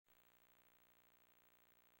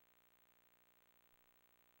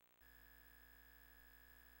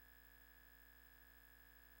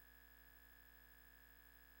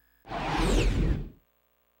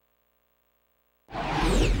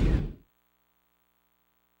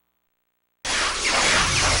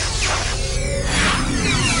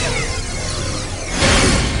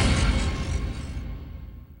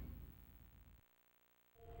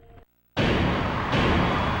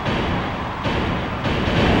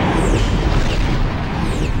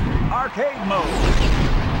arcade mode.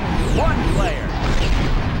 One player.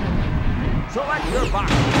 Select your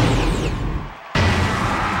box.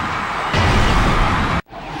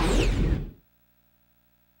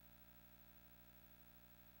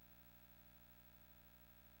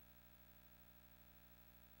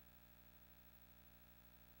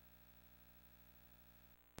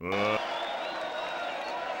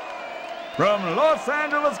 From Los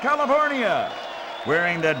Angeles, California,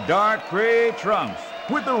 wearing the dark gray trunks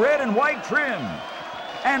with the red and white trim,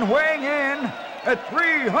 and weighing in at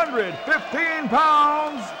 315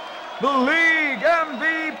 pounds, the league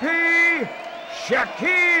MVP,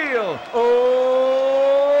 Shaquille O'Neal.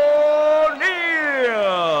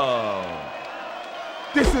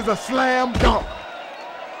 This is a slam dunk.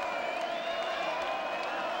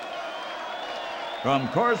 From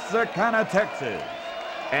Corsicana, Texas,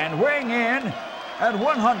 and weighing in at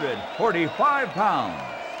 145 pounds,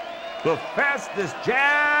 the fastest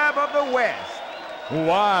jab of the West,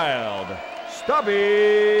 Wild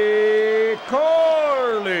Stubby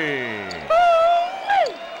Corley.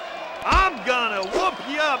 I'm gonna whoop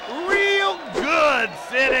you up real good,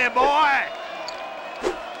 city boy.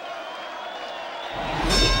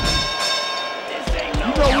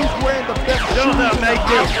 You know who's wearing the best shoes Don't in the make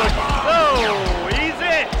this house? look so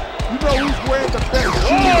easy. You know who's wearing the best shoes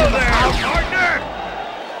Whoa in the there, house? partner.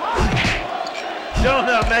 Don't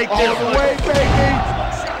make this All the look way, baby.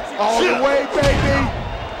 All the way, baby.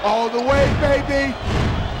 All the way, baby.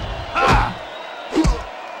 Ha!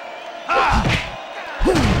 Ha!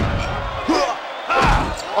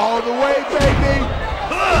 All the way, baby.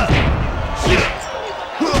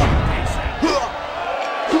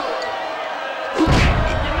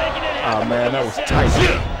 Oh man, that was tight.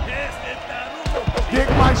 Dig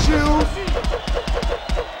my shoes.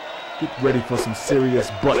 Get ready for some serious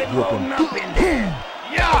butt whooping.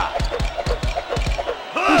 Yeah!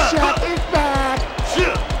 The Shaq is back.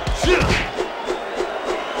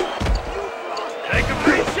 Take a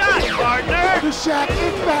free shot, partner! The Shaq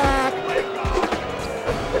is back.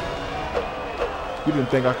 You didn't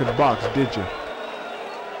think I could box, did you?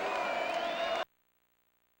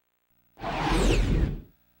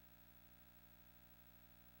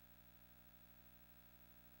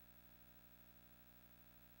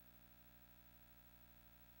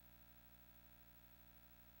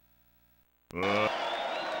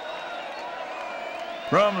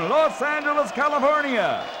 From Los Angeles,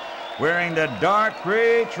 California, wearing the dark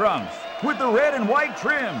gray trunks with the red and white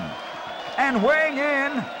trim, and weighing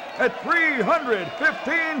in at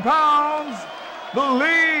 315 pounds, the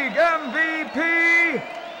league MVP,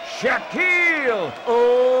 Shaquille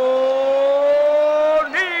O'Neal.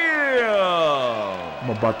 I'm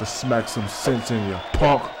about to smack some sense in you,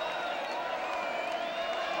 punk.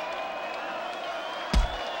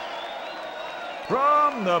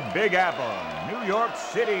 From the Big Apple, New York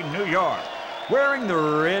City, New York, wearing the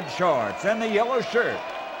red shorts and the yellow shirt,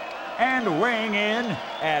 and weighing in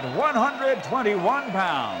at 121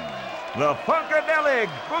 pounds, the Funkadelic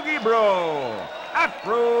Boogie Bro,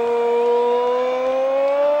 Afro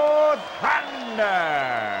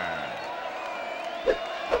Thunder.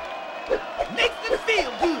 Makes me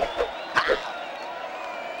feel good.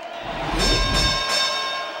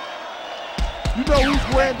 You know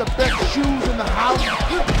who's wearing the best shoes in the house?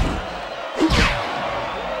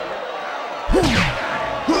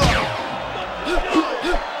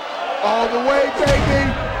 All the way, baby.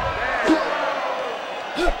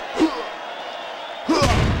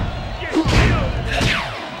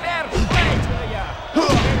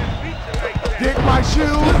 Dig my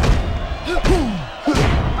shoes.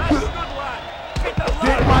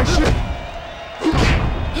 Dig my shoes.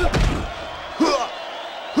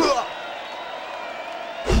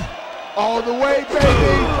 All the way,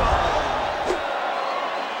 baby.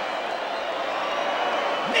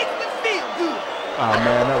 Makes me feel good. Oh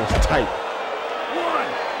man, that was tight. 1,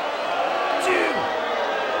 2,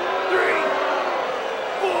 3,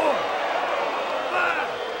 4, 5,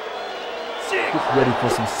 6. Get ready for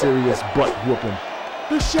some serious butt whooping.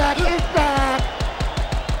 The Shaq is back.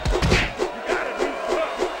 You gotta do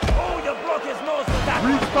something. Oh, you broke his nose with that.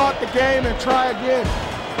 Restart the game and try again.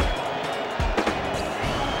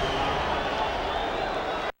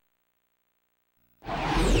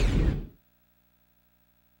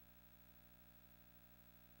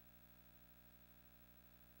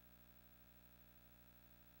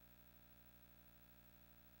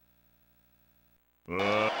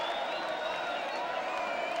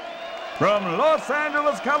 From Los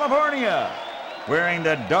Angeles, California, wearing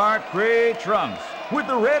the dark gray trunks with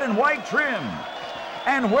the red and white trim,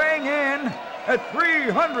 and weighing in at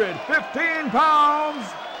 315 pounds,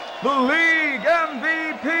 the league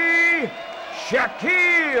MVP,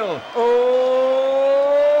 Shaquille O'Neal.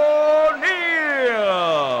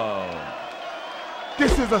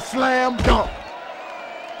 This is a slam dunk.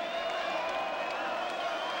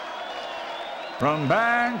 From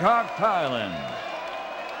Bangkok, Thailand,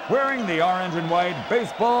 wearing the orange and white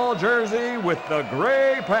baseball jersey with the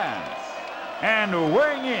gray pants, and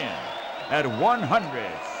weighing in at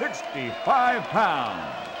 165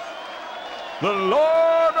 pounds, the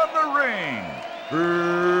Lord of the Ring,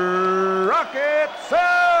 Rocket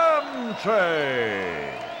Samche.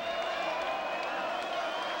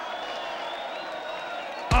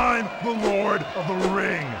 I'm the Lord of the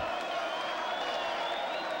Ring.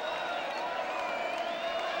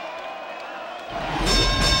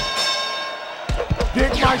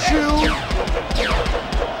 Dig my shoes.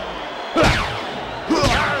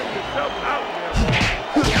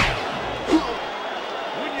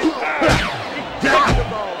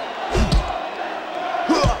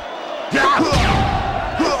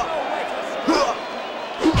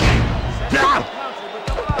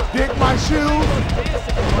 Dig my shoes.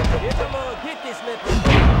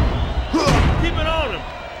 Keep it on him.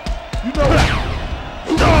 You know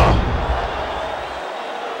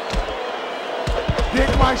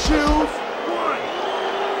dig my shoes. 1,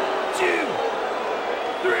 2,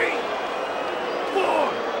 3,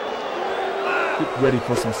 4, 5. Get ready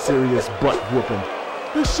for some serious butt whooping.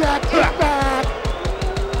 The Shaq is back.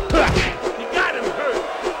 You got him hurt.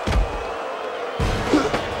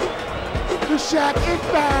 The Shaq is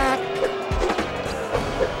back.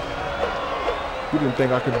 You didn't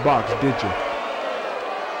think I could box, did you?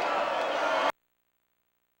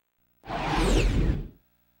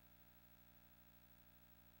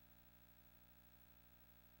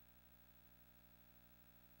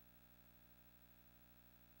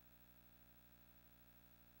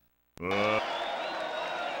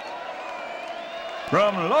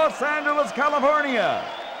 From Los Angeles, California,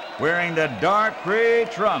 wearing the dark gray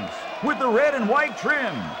trunks with the red and white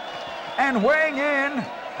trim, and weighing in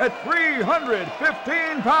at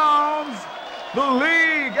 315 pounds, the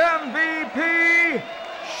league MVP,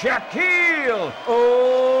 Shaquille O'Neal.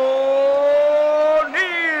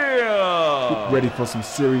 Get ready for some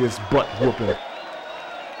serious butt whooping.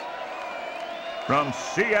 From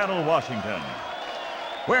Seattle, Washington,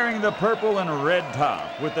 wearing the purple and red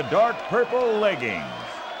top with the dark purple leggings,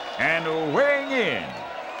 and weighing in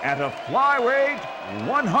at a flyweight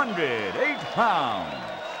 108 pounds,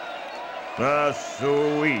 the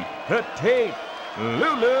sweet petite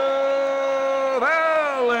Lulu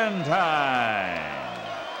Valentine.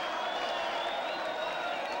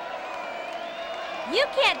 You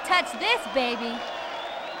can't touch this, baby.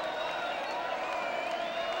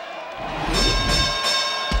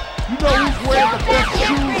 You know who's wearing the best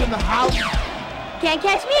shoes in the house? Can't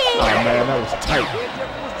catch me. Oh man, that was tight.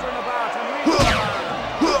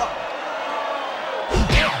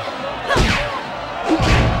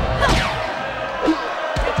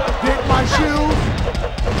 Dig my shoes.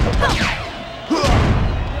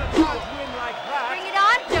 Bring it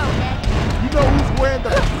on, Joe. You know who's wearing the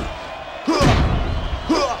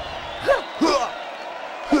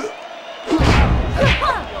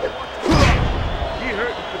He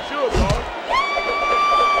hurt for sure, boss.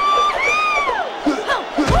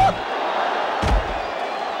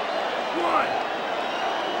 One,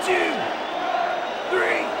 2,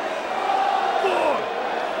 3, 4.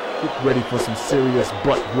 Get ready for some serious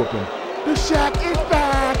butt whooping. The Shaq is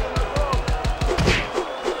back.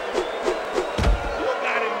 Look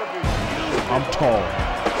at him looking huge. I'm tall.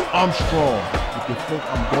 I'm strong. If you think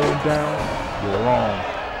I'm going down, you're wrong.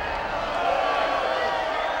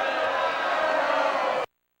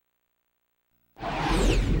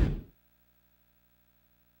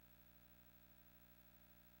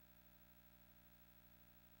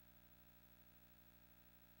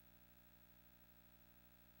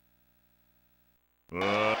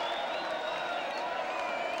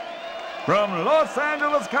 From Los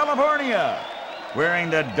Angeles, California, wearing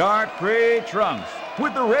the dark gray trunks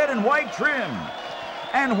with the red and white trim,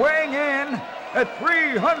 and weighing in at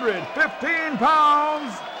 315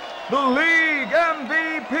 pounds, the league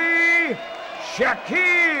MVP,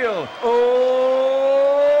 Shaquille O'Neal.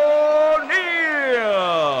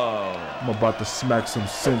 I'm about to smack some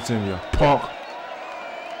sense in you, punk.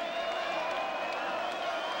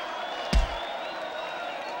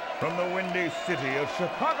 From the windy city of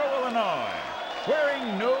Chicago, Illinois,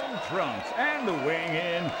 wearing no trunks and weighing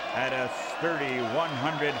in at a sturdy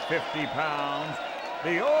 150 pounds,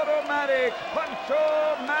 the automatic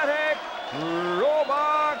punch-o-matic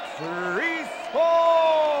Robot Resport.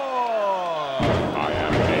 I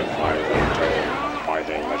am a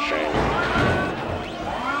fighting machine.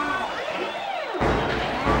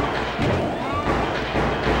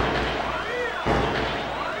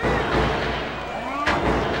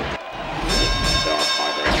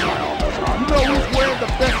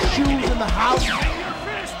 house. Bring your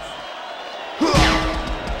fists.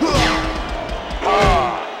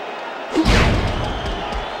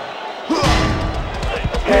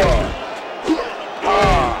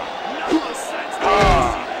 No sense.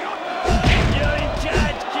 You're in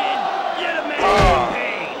charge, kid. You're the man who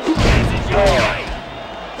paid. This is your right.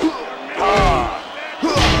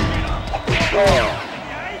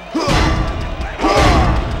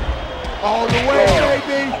 All the way,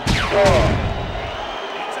 baby.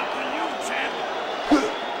 It's up to you, champ.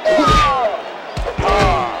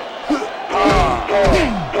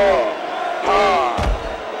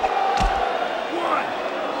 One,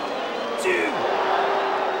 two,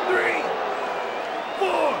 three,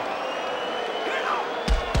 four.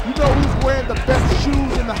 You know who's wearing the best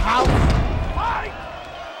shoes in the house? Fight!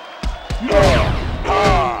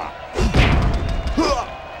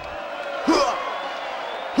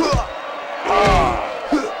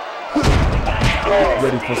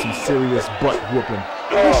 Ready for some serious butt whooping.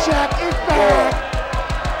 The Shaq is back.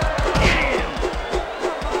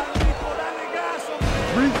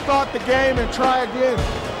 Restart the game and try again.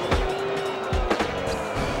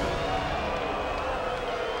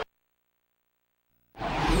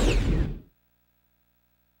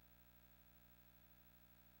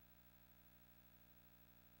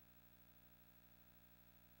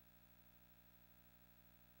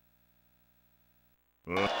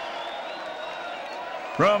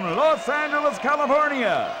 From Los Angeles,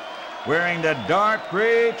 California, wearing the dark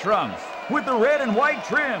gray trunks with the red and white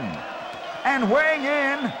trim, and weighing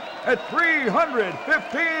in at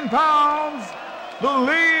 315 pounds, the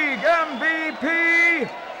league MVP,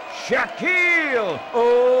 Shaquille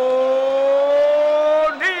O'Neal.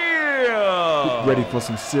 Ready for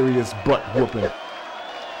some serious butt whooping.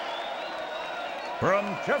 From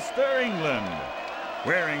Chester, England,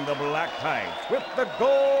 wearing the black tights with the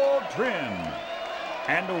gold trim,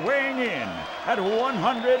 and weighing in at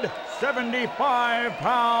 175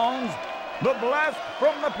 pounds, the blast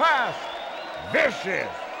from the past, vicious,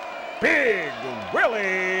 Big Willie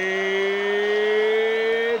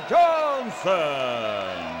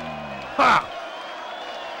Johnson. Ha!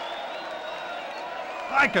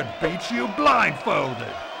 I could beat you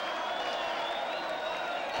blindfolded.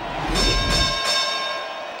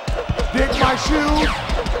 Dig my shoes.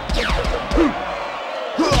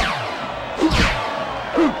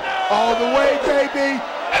 All the way, baby.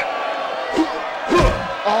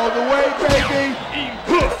 All the way, baby.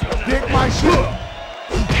 Dig my shoes.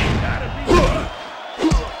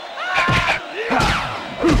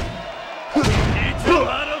 It's a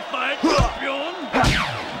lot of fight, champion.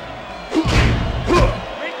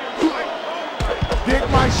 Dig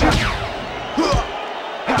my shoes.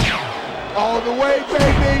 All the way,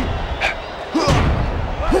 baby.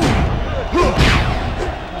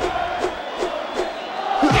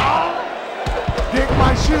 Dig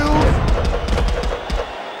my shoes.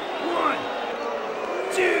 1,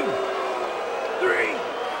 2, 3,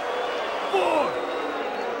 4,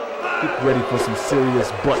 5. Get ready for some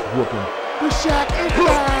serious butt whooping. The Shaq is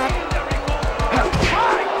back.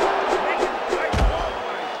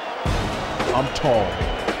 I'm tall.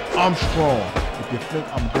 I'm strong. If you think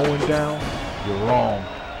I'm going down, you're wrong.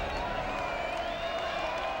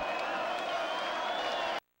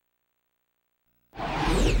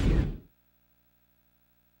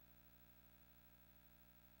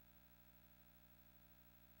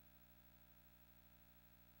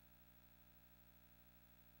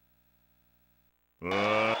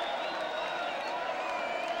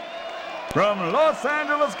 From Los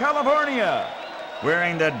Angeles, California,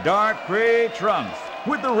 wearing the dark gray trunks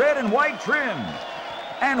with the red and white trim,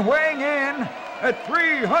 and weighing in at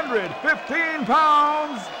 315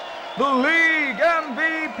 pounds, the league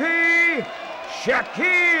MVP,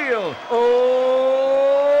 Shaquille O'Neal.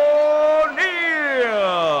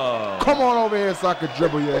 Come on over here so I can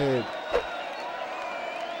dribble your head.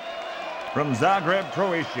 From Zagreb,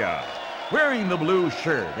 Croatia, wearing the blue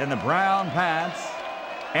shirt and the brown pants,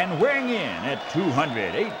 and weighing in at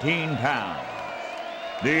 218 pounds,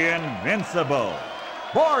 the invincible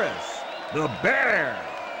Boris the Bear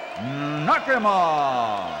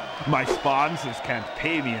Nakama. My sponsors can't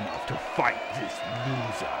pay me enough to fight this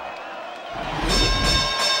loser.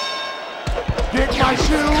 Dig my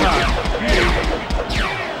shoes.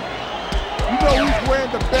 You know who's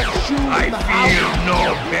wearing the best shoes in the house?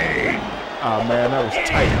 no pain. Oh man, that was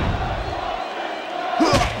tight.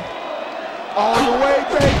 All the way,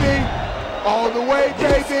 baby. All the way,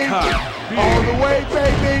 baby. All the way,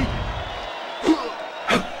 baby.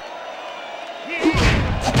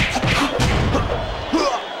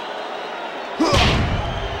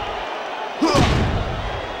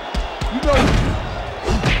 You know,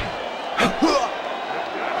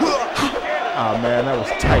 man, that was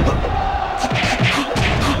tight.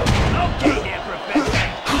 Okay, there, Professor.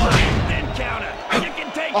 Come on, then counter. You can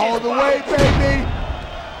take All this the one. way, baby.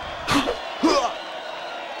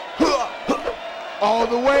 All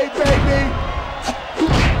the way, baby.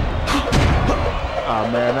 Ah,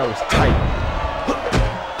 man, that was tight.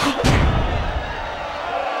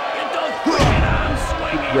 Get those freaking arms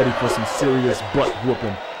swinging. Ready for some serious butt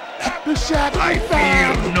whooping. The Shaq I is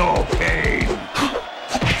back. feel no pain.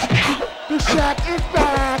 The Shaq is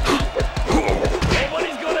back.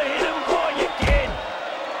 Nobody's gonna hit him for you, kid.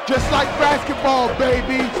 Just like basketball,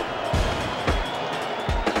 baby.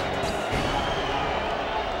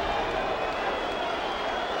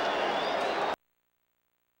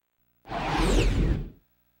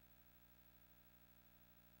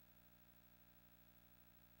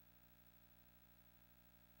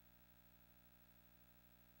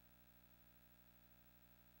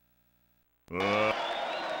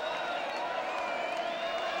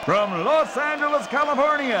 From Los Angeles,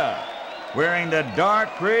 California, wearing the dark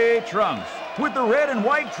gray trunks with the red and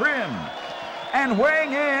white trim, and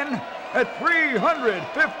weighing in at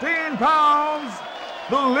 315 pounds,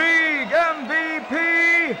 the league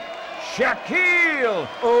MVP, Shaquille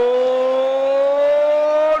O'Neal.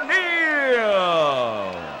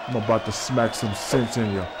 I'm about to smack some sense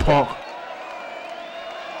in you, punk.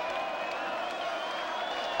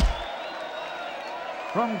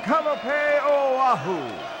 From Kalape, Oahu,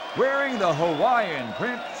 wearing the Hawaiian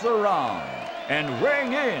print sarong, and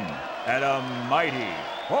weighing in at a mighty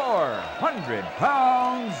 400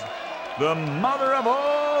 pounds, the mother of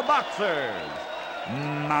all boxers,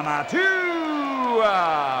 Mama Tua.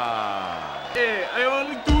 Hey, I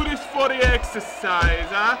only do this for the exercise,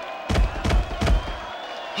 huh?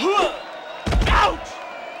 Ouch!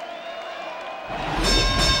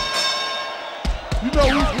 You know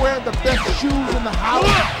who's wearing the best shoes in the house?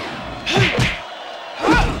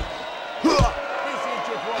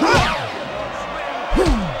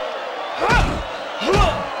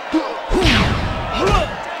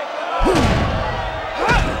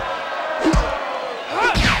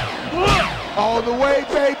 All the way,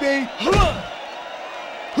 baby.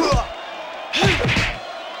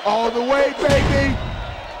 All the way, baby.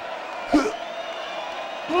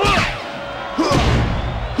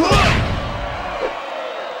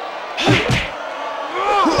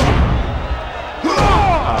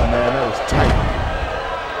 Ah, man, that was tight.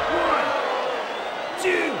 1,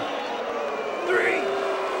 2, 3,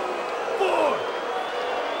 4,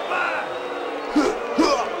 5.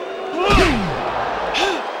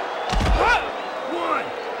 1,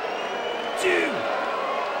 2,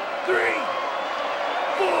 3,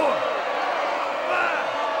 4, 5.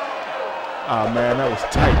 Ah, man, that was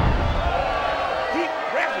tight. Keep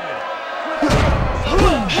pressing it.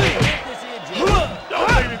 Don't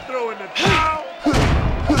make me throw in the towel.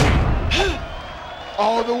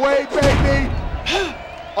 All the way, baby.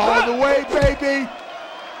 All the way, baby.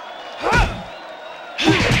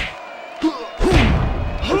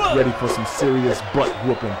 Ready for some serious butt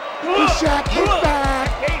whooping. The Shaq is back.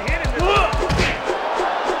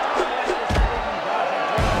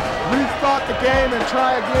 Restart the game and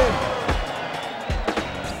try again.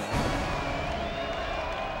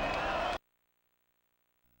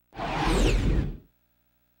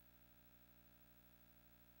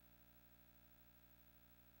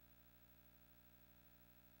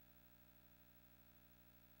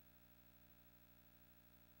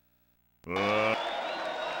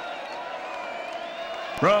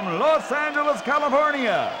 From Los Angeles,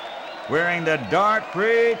 California, wearing the dark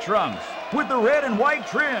gray trunks with the red and white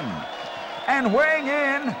trim, and weighing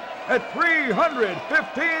in at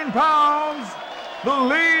 315 pounds, the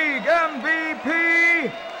league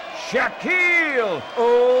MVP, Shaquille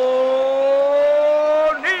O'Neal.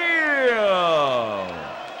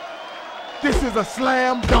 This is a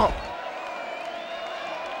slam dunk.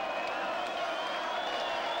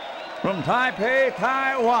 From Taipei,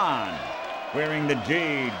 Taiwan, wearing the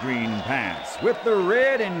jade green pants with the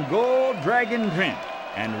red and gold dragon print,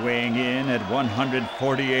 and weighing in at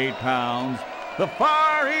 148 pounds, the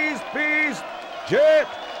Far East Beast, Jet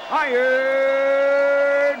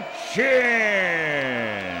Iron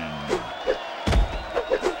Chin.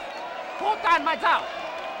 脱干卖照，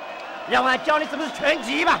让我来教你什么是拳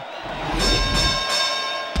击吧。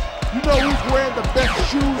 You know who's wearing the best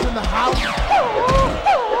shoes in the house?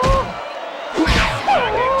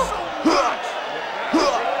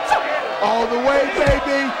 All the way,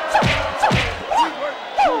 baby.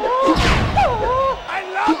 I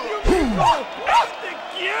love you, people. Te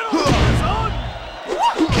quiero, corazón.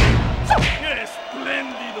 Eres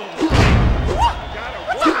espléndido.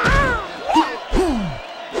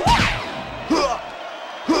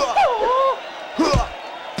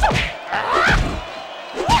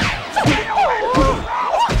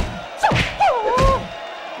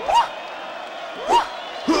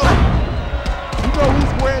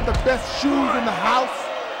 best shoes in the house.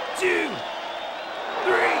 2,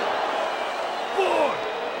 3, 4.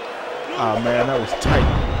 Ah, man, that was tight.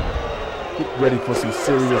 Get ready for some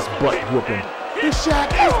serious butt whooping. The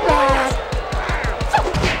Shaq is back.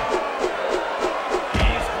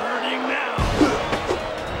 He's hurting now.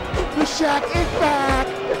 The Shaq is back.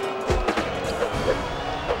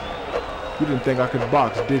 You didn't think I could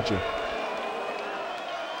box, did you?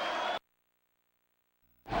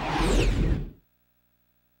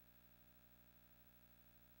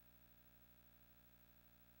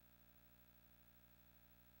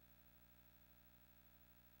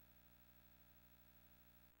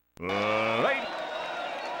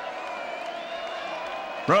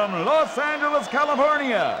 From Los Angeles,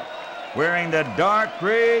 California, wearing the dark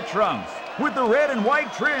gray trunks with the red and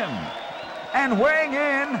white trim, and weighing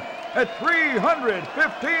in at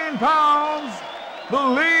 315 pounds, the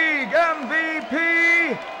league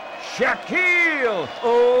MVP, Shaquille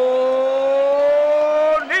O'Neal.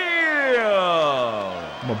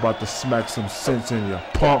 I'm about to smack some sense in you,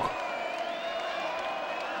 punk.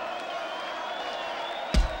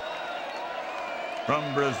 From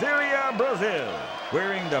Brasilia, Brazil,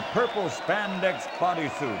 wearing the purple spandex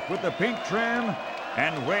bodysuit with the pink trim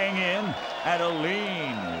and weighing in at a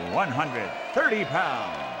lean 130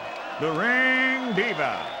 pounds, the ring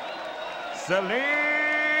diva, Celine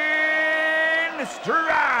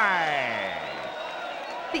Stride.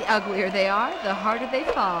 The uglier they are, the harder they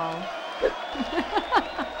fall. Get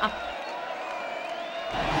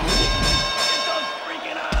those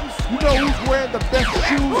freaking arms You know who's wearing the best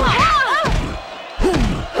shoes?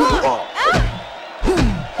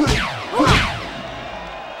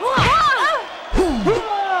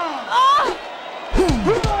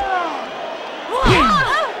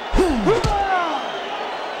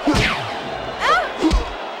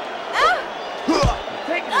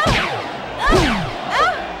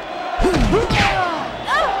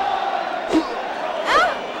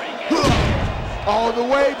 All the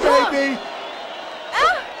way, baby.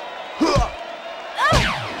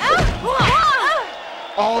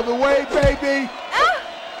 All the way, baby.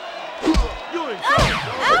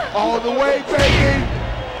 All the way, baby.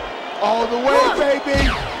 All the way, baby.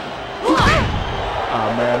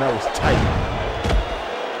 Ah, man, that was tight.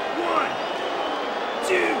 1,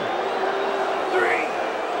 2, 3,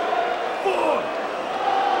 4.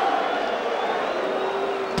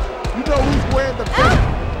 You know who's wearing the best?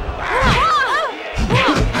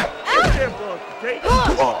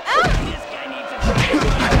 This guy needs a break.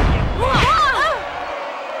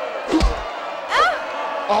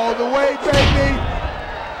 All the way, baby.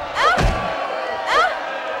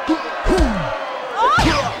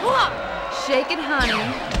 Shake it, honey.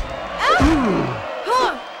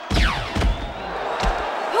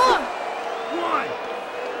 1,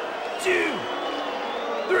 2,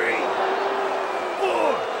 3,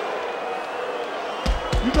 4.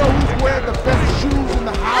 You know who's wearing the best shoes in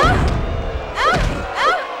the house?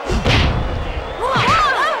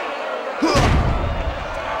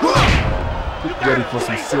 Get ready for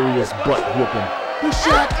some serious butt whooping. The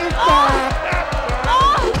Shaq is back.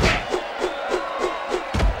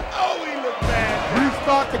 Oh, he looked bad.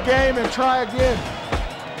 Restart the game and try again.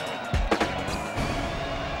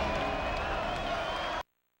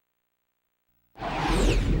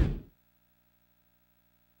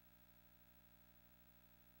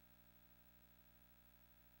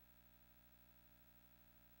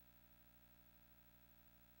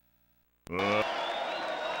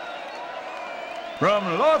 From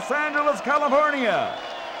Los Angeles, California,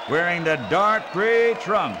 wearing the dark gray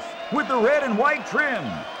trunks with the red and white trim,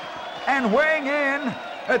 and weighing in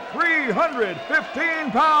at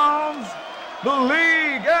 315 pounds, the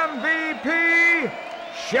league MVP,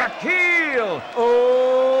 Shaquille O'Neal.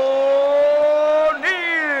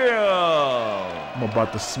 I'm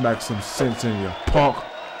about to smack some sense in you, punk.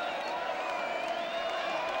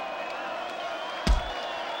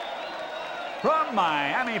 From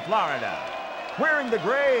Miami, Florida, wearing the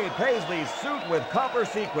gray paisley suit with copper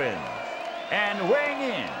sequins, and weighing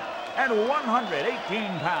in at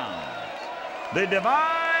 118 pounds, the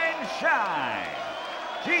Divine Shine,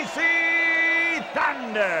 GC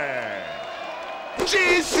Thunder.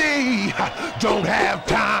 GC, don't have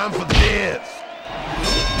time for this.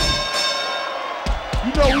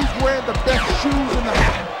 You know who's wearing the best shoes in the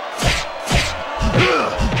house?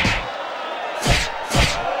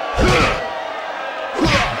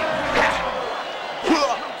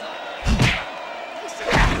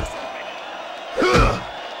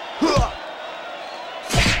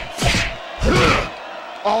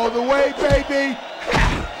 All the way, baby.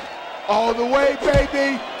 All the way,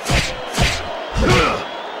 baby.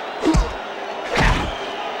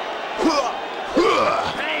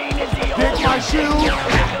 shoes.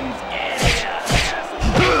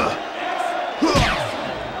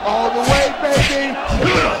 All the way, baby.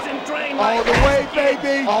 All the way,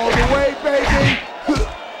 baby. All the way, baby.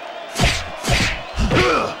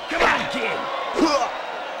 Come on, kid.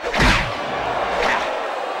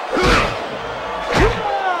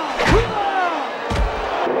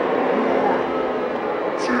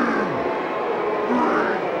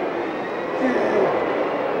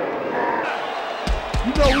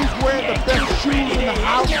 You know who's wearing the best shoes in the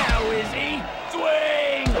house? Now is he?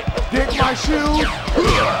 Swing! Dig my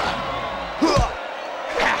shoes.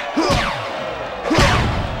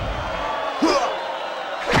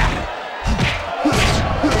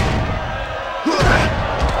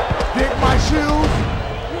 Dig my shoes.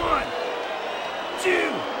 1, 2,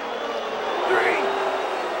 3,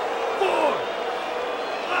 4,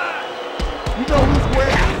 5. You know who's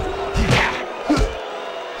wearing?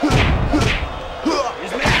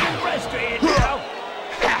 He's making frustrated now.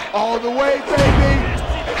 All the way, baby.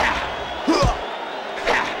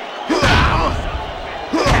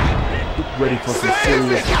 Ready for some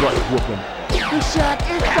serious butt whooping. The Shaq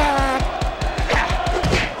is back.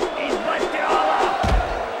 He's busted all up.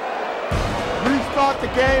 Restart the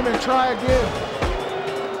game and try again.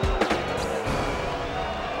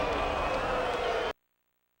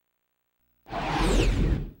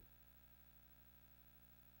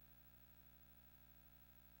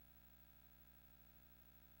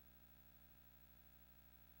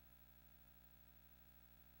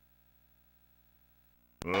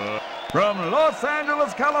 From Los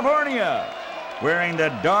Angeles, California, wearing the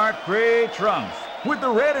dark gray trunks with the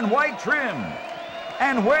red and white trim,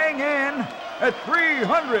 and weighing in at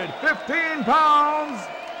 315 pounds,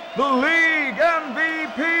 the league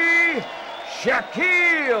MVP,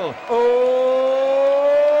 Shaquille O'Neal.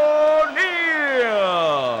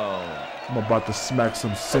 I'm about to smack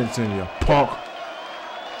some sense in you, punk.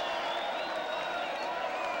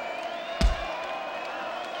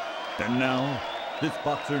 And now, this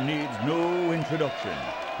boxer needs no introduction.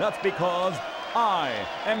 That's because I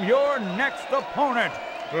am your next opponent.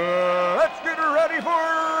 Let's get ready for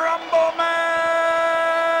Rumble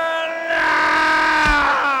Man!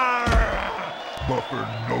 Buffer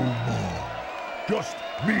no more. Just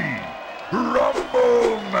me,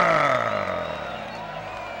 Rumble Man.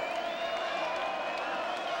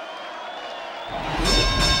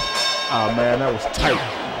 Ah, man, that was tight.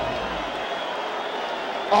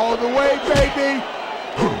 All the way, baby.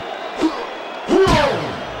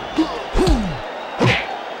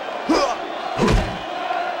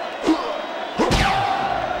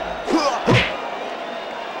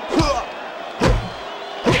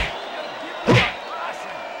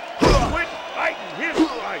 Quit fighting his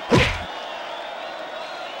fight.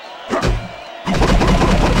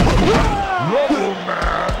 Rumble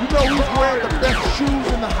Man. You know who's wearing the best shoes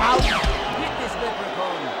in the house? Get this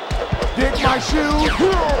leprechaun. Dig my shoes.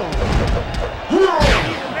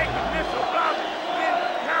 Make the missile block. Get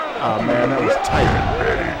counter. Ah, man, that was tight.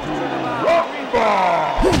 Ready to rumble.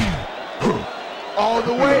 All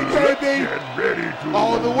the way, baby. Get ready to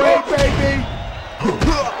All the way, baby.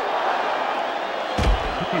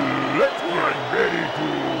 Let's get ready to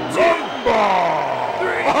rumble.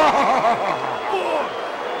 3, 4.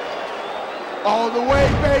 All the way,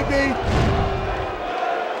 baby.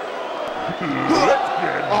 Let's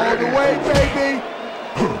get All the ready way, to- baby.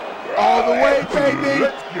 All the way, baby.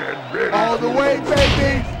 Let's get ready All the to- way,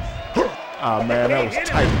 baby. Ah, man, that was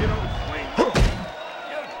tight.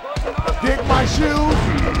 Dig my shoes.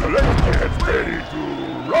 Let's get ready to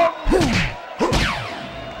rumble.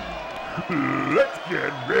 Let's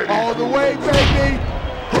get ready All to the way, baby.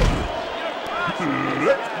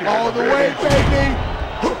 Let's get All the way, ready to- baby.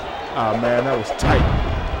 Ah, man, that was tight.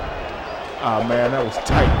 Ah, man, that was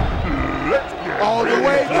tight. Let's get All the ready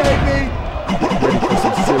way, to- baby. Ready for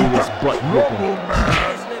some serious butt whooping. Rumble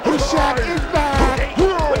Man. The Shaq